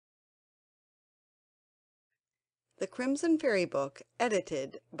The Crimson Fairy Book,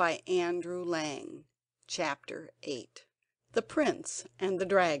 edited by Andrew Lang. Chapter 8. The Prince and the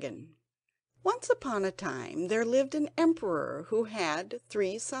Dragon. Once upon a time there lived an emperor who had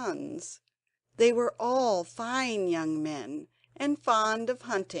 3 sons. They were all fine young men, and fond of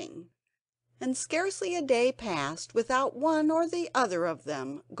hunting, and scarcely a day passed without one or the other of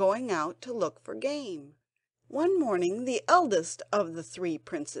them going out to look for game. One morning the eldest of the 3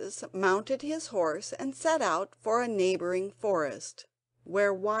 princes mounted his horse and set out for a neighbouring forest,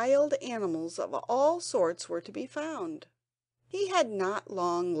 where wild animals of all sorts were to be found. He had not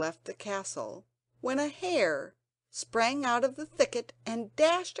long left the castle when a hare sprang out of the thicket and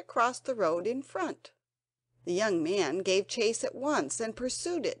dashed across the road in front. The young man gave chase at once, and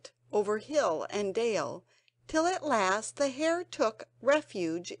pursued it over hill and dale, till at last the hare took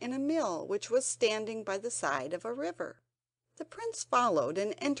refuge in a mill which was standing by the side of a river. The prince followed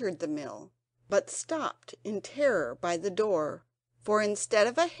and entered the mill, but stopped in terror by the door, for instead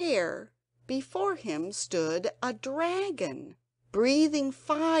of a hare before him stood a dragon, breathing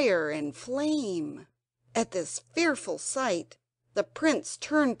fire and flame. At this fearful sight the prince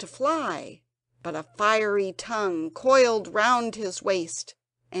turned to fly, but a fiery tongue coiled round his waist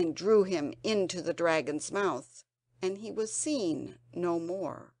and drew him into the dragon's mouth, and he was seen no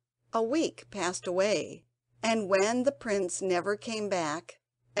more. A week passed away, and when the prince never came back,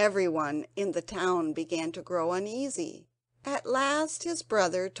 everyone in the town began to grow uneasy. At last his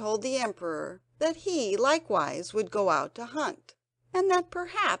brother told the emperor that he likewise would go out to hunt, and that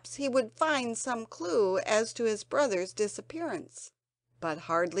perhaps he would find some clue as to his brother's disappearance. But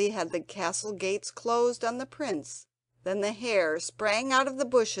hardly had the castle gates closed on the prince than the hare sprang out of the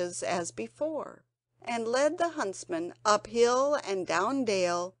bushes as before, and led the huntsmen up hill and down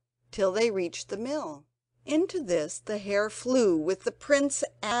dale till they reached the mill. Into this the hare flew with the prince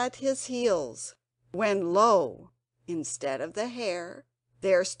at his heels, when lo! instead of the hare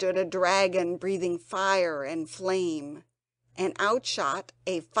there stood a dragon breathing fire and flame, and out shot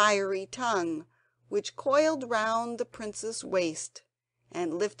a fiery tongue which coiled round the prince's waist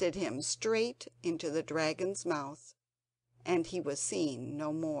and lifted him straight into the dragon's mouth, and he was seen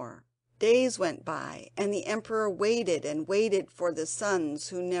no more. Days went by, and the emperor waited and waited for the sons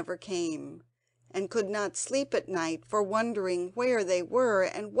who never came, and could not sleep at night for wondering where they were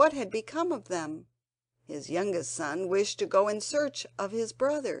and what had become of them. His youngest son wished to go in search of his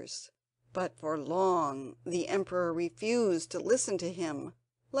brothers, but for long the emperor refused to listen to him,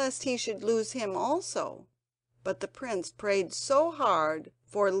 lest he should lose him also. But the prince prayed so hard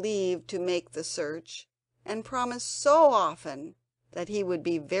for leave to make the search, and promised so often that he would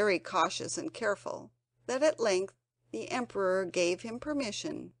be very cautious and careful, that at length the emperor gave him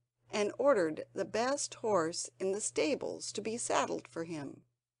permission, and ordered the best horse in the stables to be saddled for him.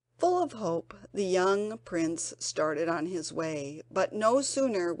 Full of hope, the young prince started on his way, but no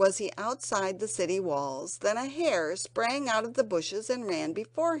sooner was he outside the city walls than a hare sprang out of the bushes and ran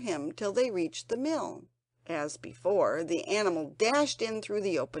before him till they reached the mill. As before, the animal dashed in through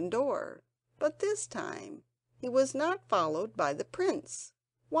the open door, but this time he was not followed by the prince.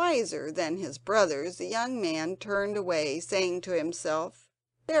 Wiser than his brothers, the young man turned away, saying to himself,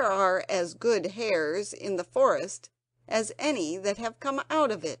 "There are as good hares in the forest as any that have come out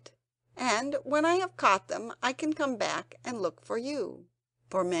of it, and when I have caught them I can come back and look for you."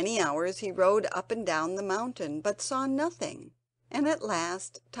 For many hours he rode up and down the mountain, but saw nothing, and at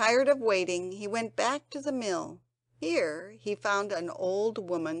last, tired of waiting, he went back to the mill. Here he found an old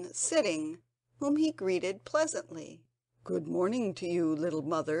woman sitting, whom he greeted pleasantly. "Good morning to you, little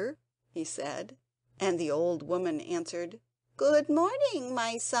mother," he said. And the old woman answered, "Good morning,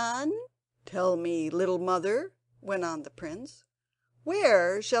 my son." "Tell me, little mother," went on the prince,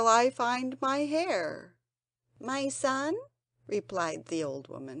 "where shall I find my hare?" "My son," replied the old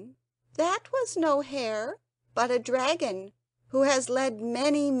woman, "that was no hare, but a dragon, who has led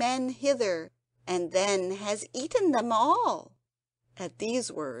many men hither, and then has eaten them all." At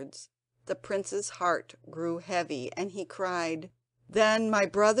these words the prince's heart grew heavy, and he cried, "Then my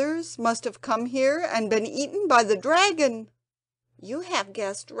brothers must have come here and been eaten by the dragon." "You have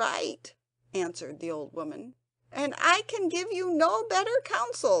guessed right," answered the old woman, "and I can give you no better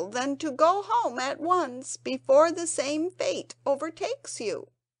counsel than to go home at once before the same fate overtakes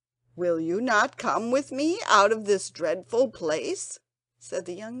you." "Will you not come with me out of this dreadful place?" said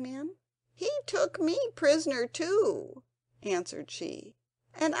the young man. "He took me prisoner too," answered she,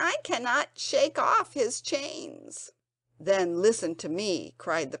 "and I cannot shake off his chains." "Then listen to me,"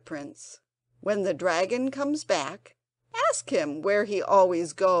 cried the prince. "When the dragon comes back, ask him where he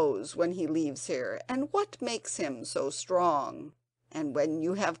always goes when he leaves here, and what makes him so strong. And when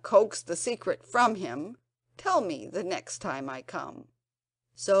you have coaxed the secret from him, Tell me the next time I come."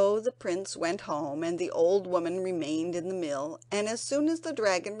 So the prince went home, and the old woman remained in the mill, and as soon as the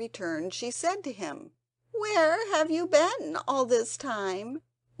dragon returned she said to him: "Where have you been all this time?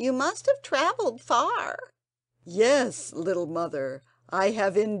 You must have travelled far." "Yes, little mother, I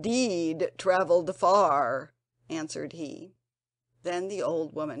have indeed travelled far," answered he. Then the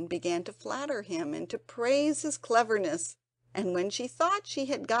old woman began to flatter him and to praise his cleverness, and when she thought she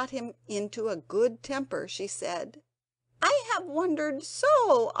had got him into a good temper, she said: "I have wondered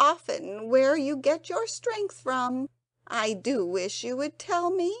so often where you get your strength from. I do wish you would tell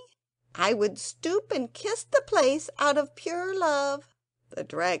me. I would stoop and kiss the place out of pure love." The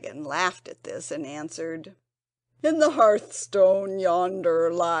dragon laughed at this and answered: "In the hearthstone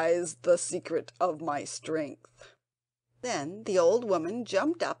yonder lies the secret of my strength." Then the old woman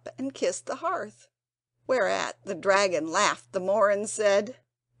jumped up and kissed the hearth, whereat the dragon laughed the more and said: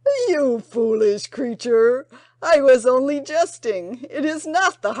 "You foolish creature, I was only jesting. It is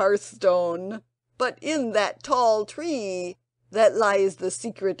not the hearthstone, but in that tall tree that lies the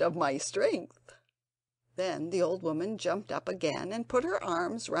secret of my strength." Then the old woman jumped up again and put her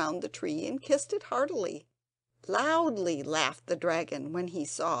arms round the tree and kissed it heartily. Loudly laughed the dragon when he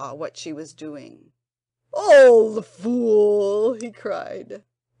saw what she was doing. "Old fool!" he cried,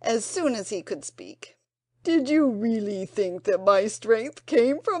 as soon as he could speak. "Did you really think that my strength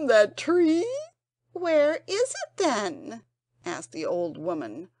came from that tree?" "Where is it, then?" asked the old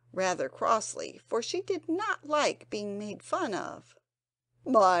woman rather crossly, for she did not like being made fun of.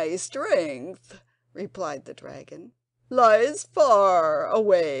 "My strength," replied the dragon, "lies far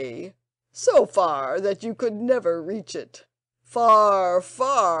away, so far that you could never reach it. Far,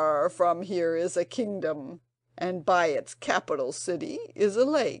 far from here is a kingdom, and by its capital city is a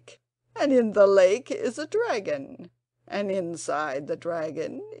lake, and in the lake is a dragon, and inside the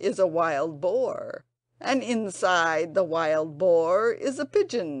dragon is a wild boar, and inside the wild boar is a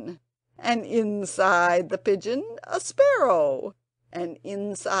pigeon, and inside the pigeon a sparrow, and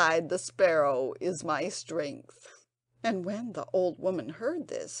inside the sparrow is my strength." And when the old woman heard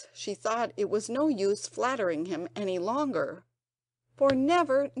this, she thought it was no use flattering him any longer, for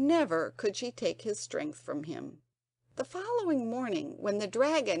never, never could she take his strength from him. The following morning, when the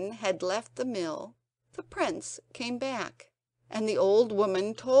dragon had left the mill, the prince came back, and the old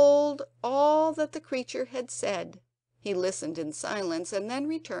woman told all that the creature had said. He listened in silence, and then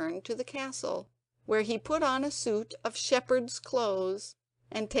returned to the castle, where he put on a suit of shepherd's clothes,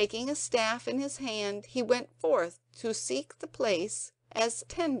 and taking a staff in his hand he went forth to seek the place as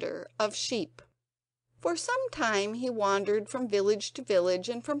tender of sheep. For some time he wandered from village to village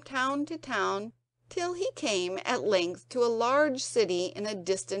and from town to town, till he came at length to a large city in a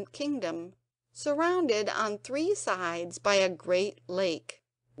distant kingdom, surrounded on three sides by a great lake,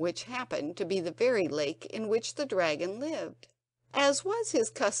 which happened to be the very lake in which the dragon lived. As was his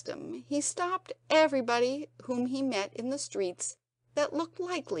custom, he stopped everybody whom he met in the streets that looked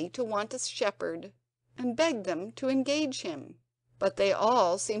likely to want a shepherd, and begged them to engage him, but they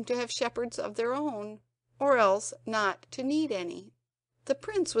all seemed to have shepherds of their own, or else not to need any. The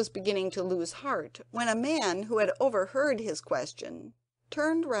prince was beginning to lose heart, when a man who had overheard his question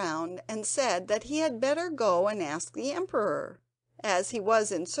turned round and said that he had better go and ask the emperor, as he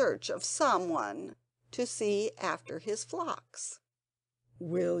was in search of some one to see after his flocks.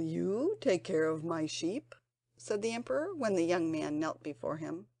 "Will you take care of my sheep?" said the emperor, when the young man knelt before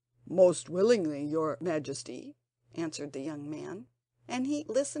him. "Most willingly, your majesty," answered the young man, and he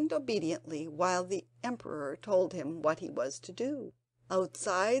listened obediently while the emperor told him what he was to do.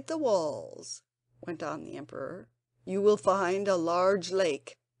 "Outside the walls," went on the emperor, "you will find a large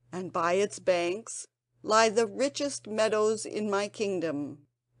lake, and by its banks lie the richest meadows in my kingdom.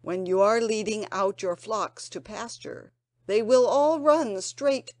 When you are leading out your flocks to pasture, they will all run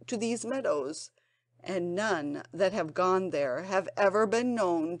straight to these meadows, and none that have gone there have ever been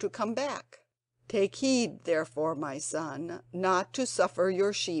known to come back. Take heed, therefore, my son, not to suffer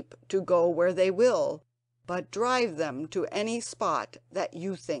your sheep to go where they will, but drive them to any spot that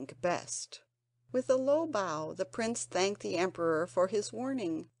you think best." With a low bow the prince thanked the emperor for his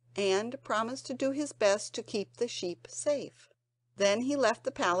warning, and promised to do his best to keep the sheep safe. Then he left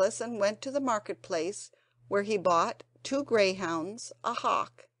the palace and went to the market-place, where he bought 2 greyhounds, a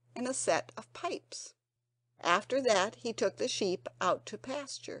hawk, and a set of pipes. After that he took the sheep out to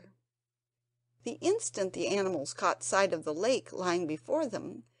pasture. The instant the animals caught sight of the lake lying before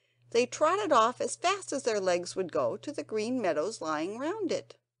them, they trotted off as fast as their legs would go to the green meadows lying round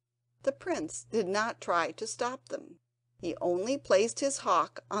it. The prince did not try to stop them. He only placed his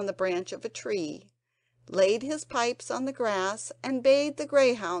hawk on the branch of a tree, laid his pipes on the grass, and bade the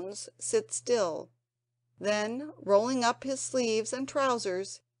greyhounds sit still. Then, rolling up his sleeves and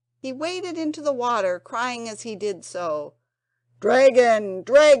trousers, he waded into the water, crying as he did so, "Dragon,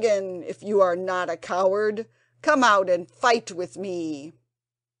 dragon, if you are not a coward, come out and fight with me."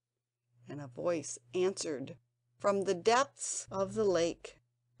 And a voice answered from the depths of the lake,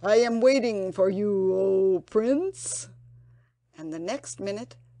 "I am waiting for you, O prince." And the next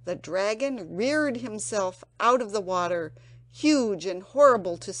minute the dragon reared himself out of the water, huge and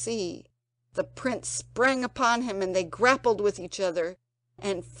horrible to see. The prince sprang upon him, and they grappled with each other,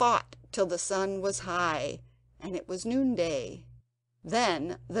 and fought till the sun was high, and it was noonday.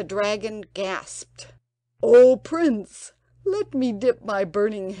 Then the dragon gasped, "O prince, let me dip my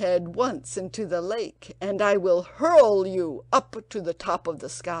burning head once into the lake, and I will hurl you up to the top of the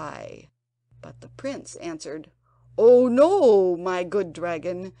sky." But the prince answered, "Oh no, my good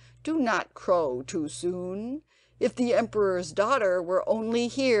dragon, do not crow too soon. If the emperor's daughter were only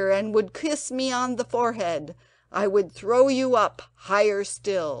here and would kiss me on the forehead, I would throw you up higher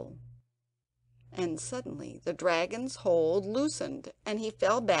still." And suddenly the dragon's hold loosened, and he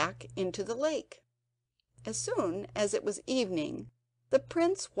fell back into the lake. As soon as it was evening, the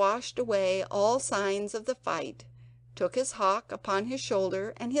prince washed away all signs of the fight, took his hawk upon his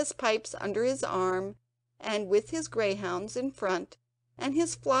shoulder and his pipes under his arm, and with his greyhounds in front and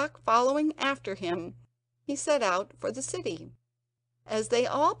his flock following after him, he set out for the city. As they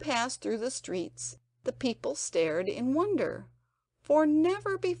all passed through the streets, the people stared in wonder, for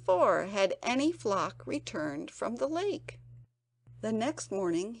never before had any flock returned from the lake. The next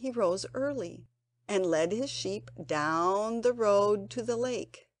morning he rose early, and led his sheep down the road to the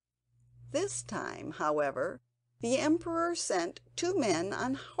lake. This time, however, the emperor sent 2 men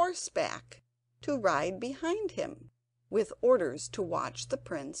on horseback to ride behind him, with orders to watch the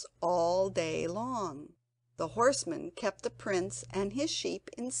prince all day long. The horsemen kept the prince and his sheep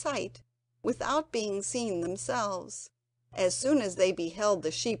in sight without being seen themselves. As soon as they beheld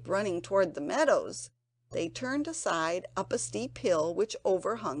the sheep running toward the meadows, they turned aside up a steep hill which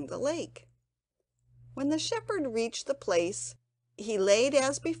overhung the lake. When the shepherd reached the place, he laid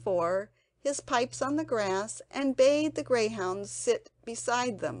as before his pipes on the grass, and bade the greyhounds sit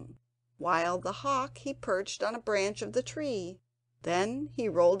beside them, while the hawk he perched on a branch of the tree. Then he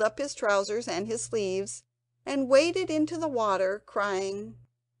rolled up his trousers and his sleeves, and waded into the water, crying,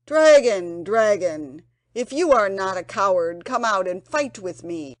 "Dragon, dragon, if you are not a coward, come out and fight with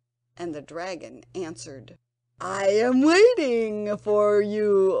me." And the dragon answered, "I am waiting for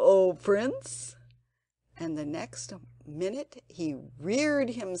you, O prince." And the next minute he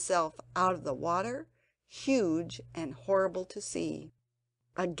reared himself out of the water, huge and horrible to see.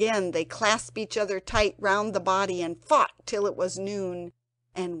 Again they clasped each other tight round the body and fought till it was noon,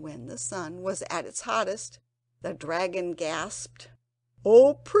 and when the sun was at its hottest, the dragon gasped,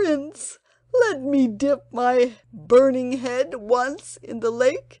 "O prince, let me dip my burning head once in the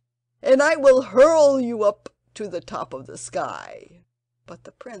lake, and I will hurl you up to the top of the sky." But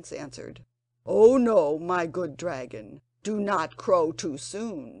the prince answered, "Oh no, my good dragon, do not crow too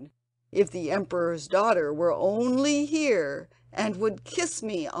soon. If the emperor's daughter were only here and would kiss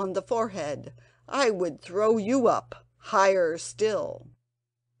me on the forehead, I would throw you up higher still."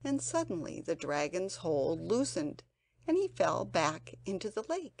 And suddenly the dragon's hold loosened, and he fell back into the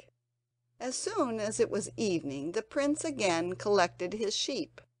lake. As soon as it was evening, the prince again collected his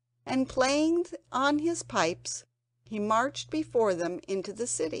sheep, and playing on his pipes, he marched before them into the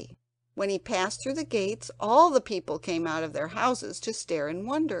city. When he passed through the gates, all the people came out of their houses to stare in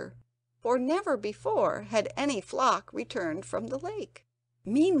wonder, for never before had any flock returned from the lake.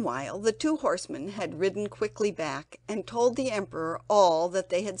 Meanwhile the 2 horsemen had ridden quickly back, and told the emperor all that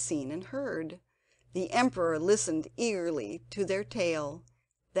they had seen and heard. The emperor listened eagerly to their tale,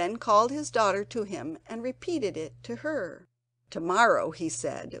 then called his daughter to him and repeated it to her. "Tomorrow," he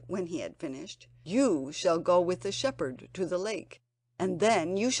said, when he had finished, "you shall go with the shepherd to the lake, and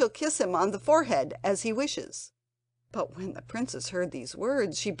then you shall kiss him on the forehead as he wishes." But when the princess heard these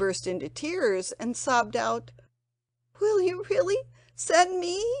words, she burst into tears and sobbed out, "Will you really send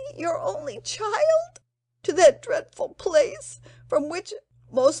me, your only child, to that dreadful place from which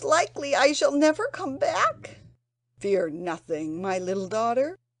most likely I shall never come back?" "Fear nothing, my little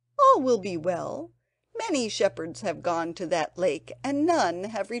daughter. All will be well. Many shepherds have gone to that lake, and none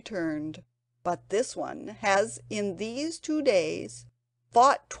have returned. But this one has in these 2 days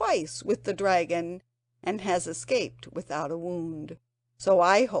fought twice with the dragon, and has escaped without a wound. So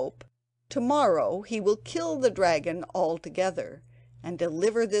I hope tomorrow he will kill the dragon altogether, and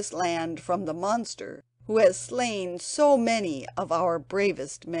deliver this land from the monster who has slain so many of our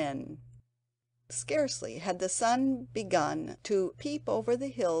bravest men." Scarcely had the sun begun to peep over the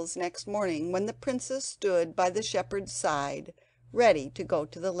hills next morning when the princess stood by the shepherd's side, ready to go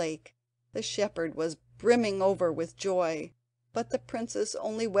to the lake. The shepherd was brimming over with joy, but the princess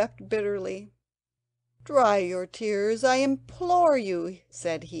only wept bitterly. "Dry your tears, I implore you,"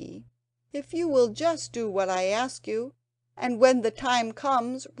 said he, "if you will just do what I ask you, and when the time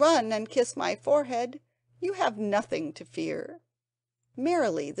comes run and kiss my forehead, you have nothing to fear."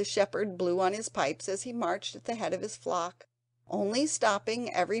 Merrily the shepherd blew on his pipes as he marched at the head of his flock, only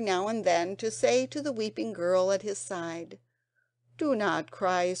stopping every now and then to say to the weeping girl at his side, "Do not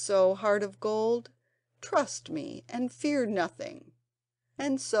cry so, Heart of Gold. Trust me and fear nothing."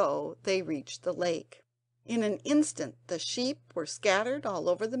 And so they reached the lake. In an instant the sheep were scattered all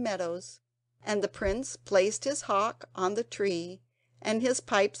over the meadows, and the prince placed his hawk on the tree and his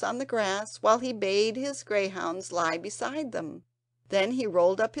pipes on the grass, while he bade his greyhounds lie beside them. Then he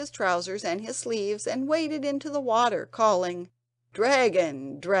rolled up his trousers and his sleeves and waded into the water, calling,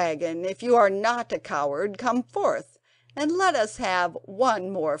 "Dragon, dragon, if you are not a coward, come forth and let us have one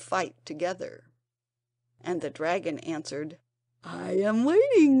more fight together." And the dragon answered, "I am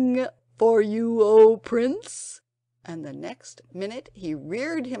waiting for you, O prince." And the next minute he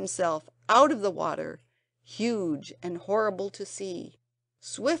reared himself out of the water, huge and horrible to see.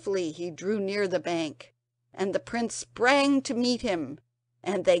 Swiftly he drew near the bank, and the prince sprang to meet him,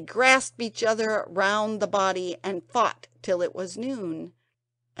 and they grasped each other round the body and fought till it was noon.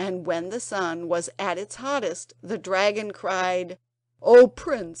 And when the sun was at its hottest, the dragon cried, "O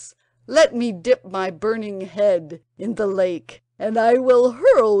prince, let me dip my burning head in the lake, and I will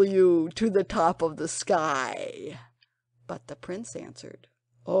hurl you to the top of the sky." But the prince answered,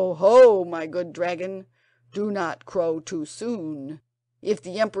 "Oh ho, my good dragon, do not crow too soon. If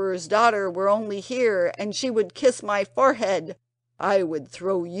the emperor's daughter were only here, and she would kiss my forehead, I would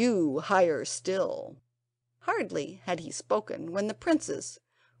throw you higher still." Hardly had he spoken when the princess,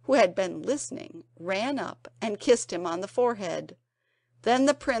 who had been listening, ran up and kissed him on the forehead. Then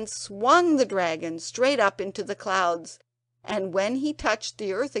the prince swung the dragon straight up into the clouds, and when he touched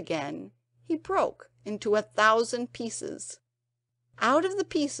the earth again he broke into 1,000 pieces. Out of the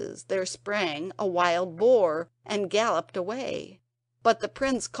pieces there sprang a wild boar and galloped away. But the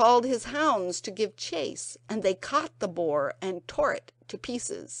prince called his hounds to give chase, and they caught the boar and tore it to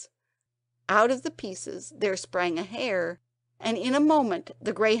pieces. Out of the pieces there sprang a hare, and in a moment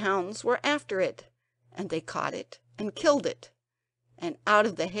the greyhounds were after it, and they caught it and killed it. And out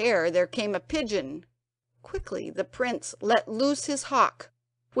of the hare there came a pigeon. Quickly the prince let loose his hawk,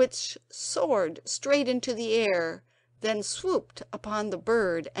 which soared straight into the air, then swooped upon the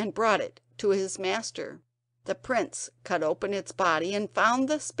bird and brought it to his master. The prince cut open its body and found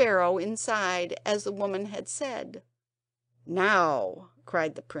the sparrow inside, as the woman had said. "Now,"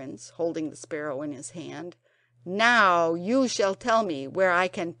 cried the prince, holding the sparrow in his hand, "now you shall tell me where I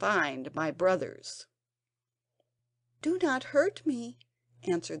can find my brothers." "Do not hurt me,"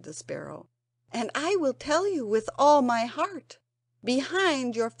 answered the sparrow, "and I will tell you with all my heart.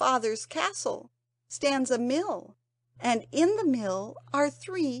 Behind your father's castle stands a mill, and in the mill are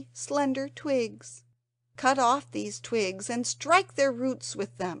 3 slender twigs. Cut off these twigs and strike their roots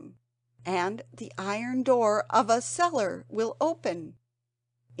with them, and the iron door of a cellar will open.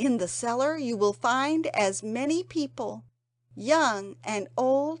 In the cellar you will find as many people, young and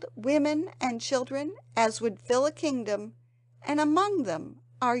old, women and children, as would fill a kingdom, and among them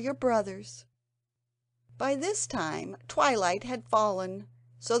are your brothers." By this time twilight had fallen,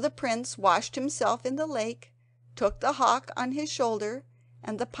 so the prince washed himself in the lake, took the hawk on his shoulder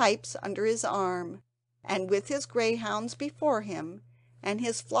and the pipes under his arm, and with his greyhounds before him and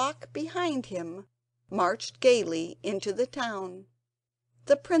his flock behind him, marched gaily into the town,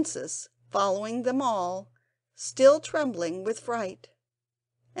 the princess following them all, still trembling with fright.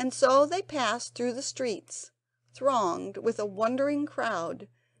 And so they passed through the streets, thronged with a wondering crowd,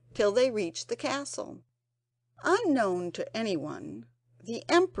 till they reached the castle. Unknown to anyone, the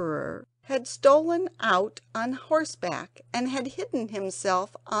emperor had stolen out on horseback and had hidden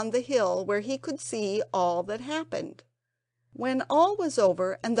himself on the hill where he could see all that happened. When all was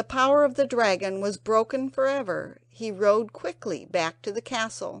over and the power of the dragon was broken forever, he rode quickly back to the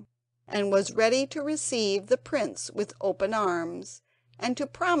castle, and was ready to receive the prince with open arms, and to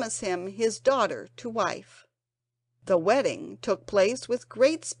promise him his daughter to wife. The wedding took place with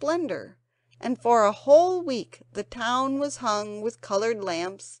great splendor, and for a whole week the town was hung with colored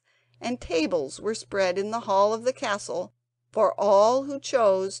lamps, and tables were spread in the hall of the castle for all who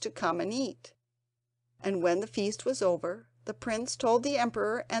chose to come and eat. And when the feast was over, the prince told the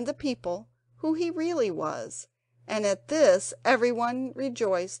emperor and the people who he really was, and at this everyone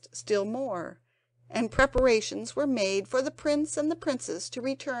rejoiced still more, and preparations were made for the prince and the princess to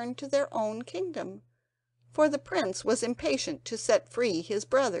return to their own kingdom, for the prince was impatient to set free his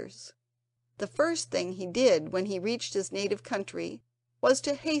brothers. The first thing he did when he reached his native country was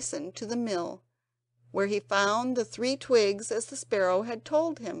to hasten to the mill, where he found the 3 twigs as the sparrow had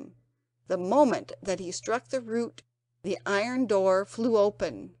told him. The moment that he struck the root the iron door flew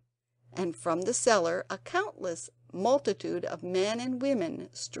open, and from the cellar a countless multitude of men and women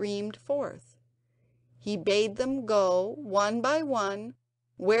streamed forth. He bade them go one by one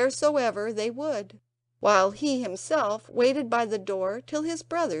wheresoever they would, while he himself waited by the door till his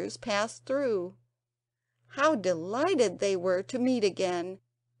brothers passed through. How delighted they were to meet again,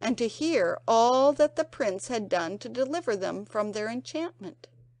 and to hear all that the prince had done to deliver them from their enchantment.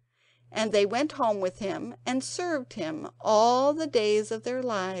 And they went home with him and served him all the days of their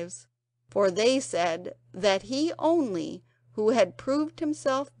lives, for they said that he only who had proved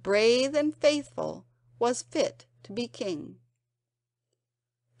himself brave and faithful was fit to be king.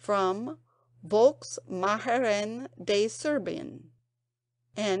 From Volksmachern des Serben.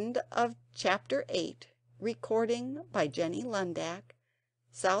 End of Chapter 8. Recording by Jenny Lundak,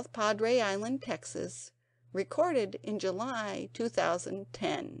 South Padre Island, Texas. Recorded in July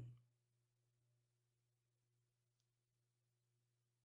 2010.